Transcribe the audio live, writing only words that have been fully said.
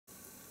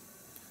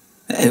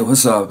Hey,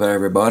 what's up,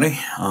 everybody?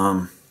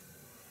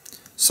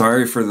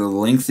 Sorry for the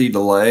lengthy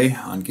delay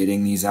on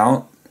getting these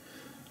out.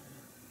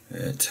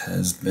 It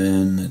has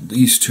been at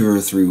least 2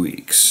 or 3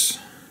 weeks.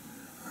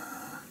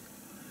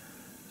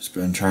 Just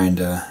been trying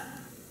to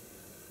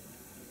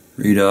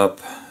read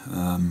up.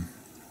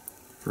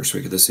 First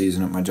week of the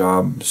season at my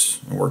job,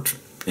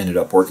 ended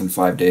up working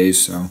 5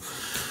 days, so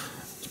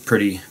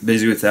pretty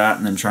busy with that,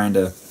 and then trying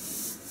to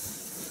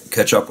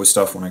catch up with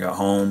stuff when I got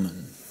home, and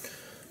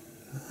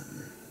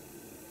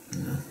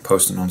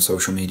posting on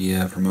social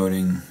media,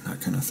 promoting, that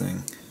kind of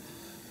thing.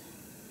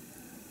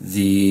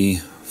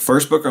 The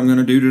first book I'm going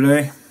to do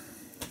today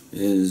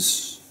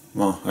is,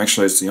 well,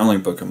 actually it's the only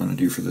book I'm going to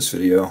do for this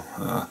video.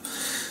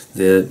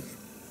 The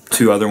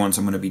two other ones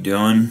I'm going to be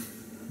doing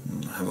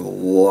have a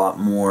lot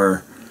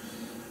more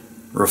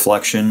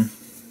reflection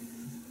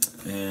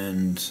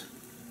and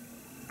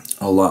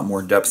a lot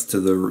more depth to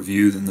the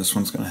review than this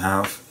one's going to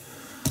have.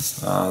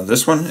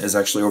 This one is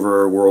actually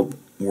over World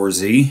War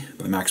Z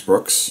by Max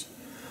Brooks.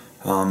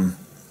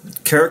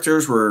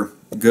 Characters were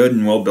good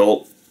and well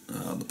built.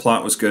 The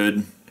plot was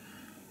good,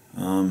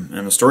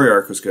 and the story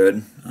arc was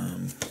good.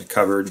 It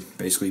covered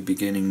basically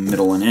beginning,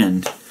 middle, and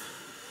end.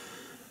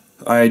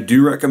 I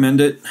do recommend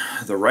it.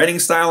 The writing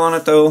style on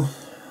it, though,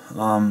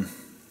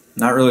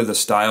 not really the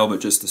style, but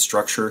just the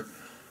structure,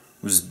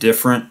 was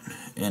different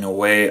in a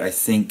way I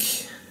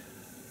think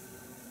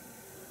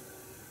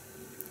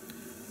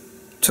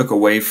took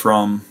away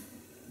from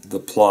the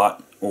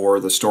plot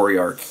or the story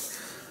arc,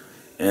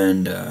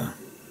 and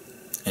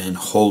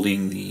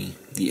holding the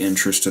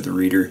interest of the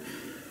reader.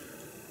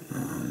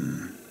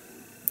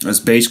 It was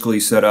basically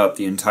set up,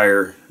 the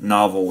entire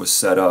novel was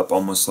set up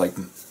almost like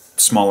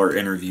smaller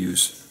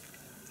interviews,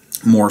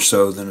 more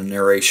so than a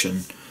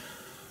narration.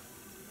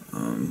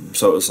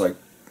 So it was like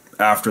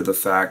after the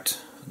fact,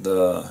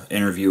 the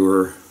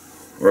interviewer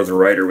or the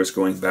writer was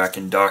going back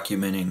and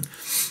documenting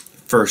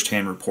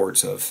first-hand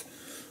reports of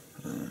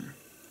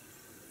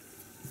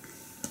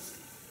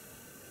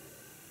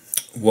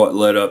what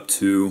led up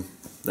to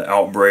the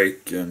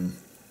outbreak and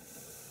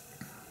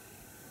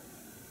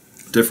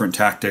different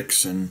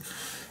tactics and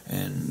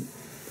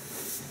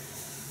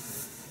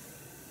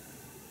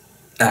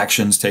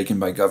actions taken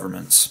by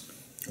governments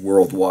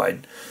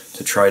worldwide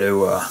to try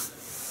to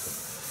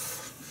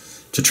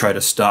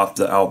stop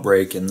the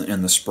outbreak and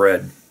the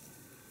spread.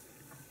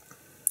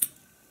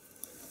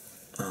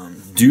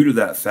 Due to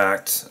that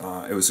fact,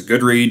 it was a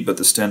good read, but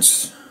the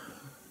stints,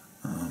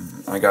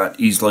 I got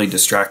easily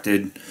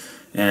distracted,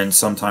 and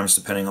sometimes,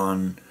 depending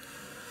on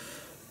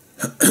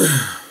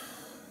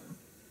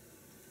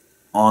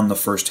the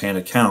first-hand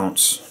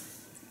accounts,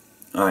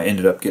 I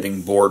ended up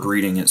getting bored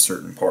reading at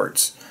certain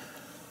parts.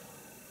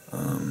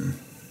 I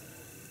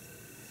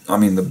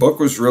mean, the book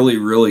was really,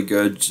 really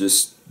good,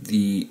 just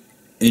the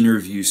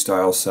interview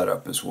style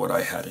setup is what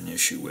I had an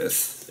issue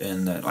with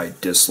and that I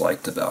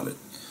disliked about it.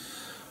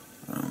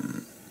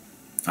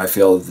 I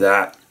feel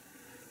that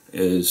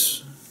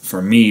is,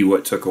 for me,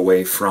 what took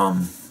away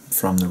from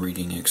the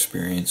reading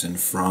experience and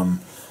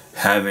from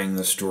having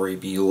the story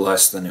be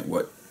less than it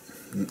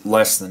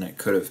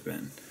could have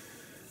been.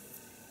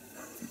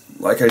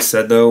 Like I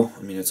said, though,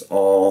 I mean, it's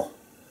all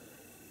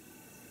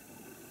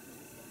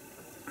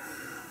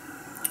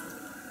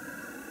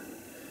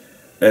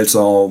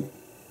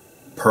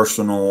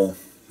personal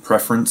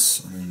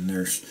preference. I mean,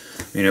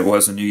 it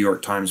was a New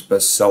York Times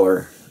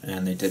bestseller,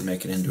 and they did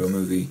make it into a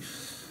movie,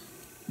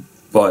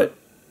 but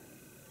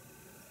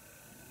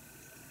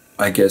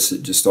I guess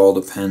it just all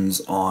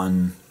depends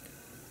on,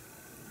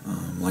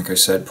 like I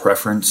said,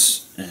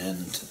 preference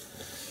and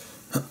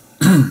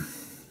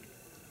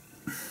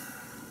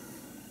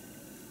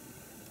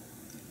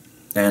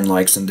and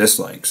likes and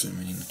dislikes. I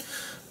mean,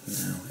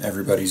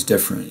 everybody's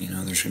different.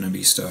 There's going to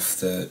be stuff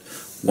that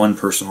one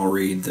person will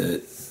read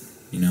that,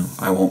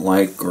 I won't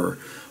like, or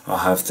I'll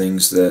have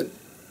things that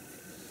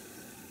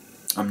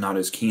I'm not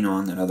as keen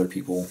on that other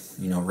people,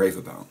 rave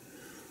about.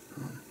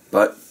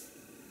 But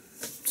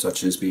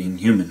such is being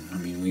human. I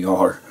mean, we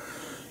are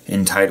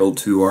entitled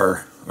to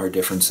our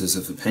differences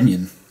of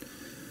opinion.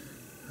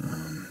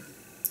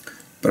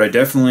 But I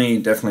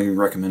definitely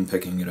recommend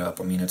picking it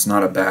up. I mean, it's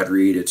not a bad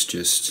read. It's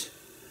just,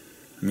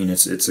 I mean,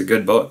 it's a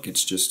good book.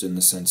 It's just in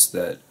the sense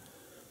that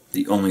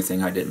the only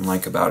thing I didn't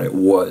like about it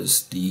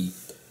was the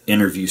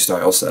interview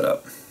style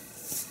setup.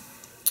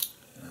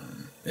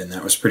 And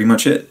that was pretty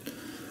much it.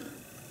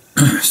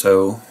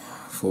 So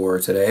for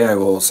today, I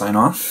will sign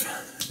off.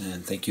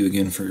 And thank you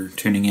again for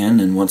tuning in.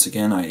 And once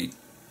again, I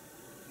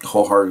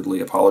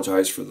wholeheartedly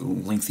apologize for the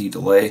lengthy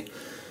delay.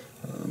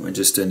 I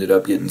just ended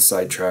up getting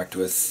sidetracked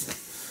with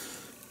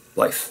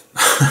life.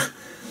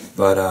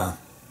 But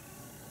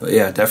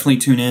yeah, definitely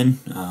tune in.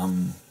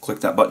 Click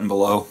that button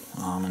below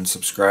and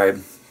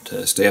subscribe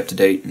to stay up to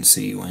date and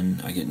see when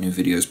I get new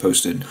videos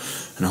posted.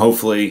 And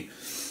hopefully,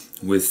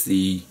 with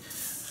the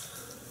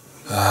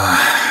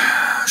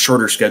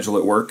shorter schedule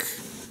at work,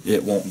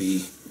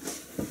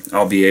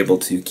 I'll be able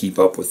to keep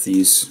up with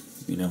these,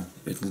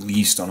 at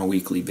least on a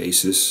weekly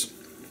basis.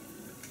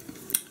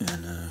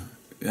 And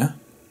yeah,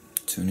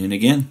 tune in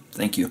again.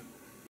 Thank you.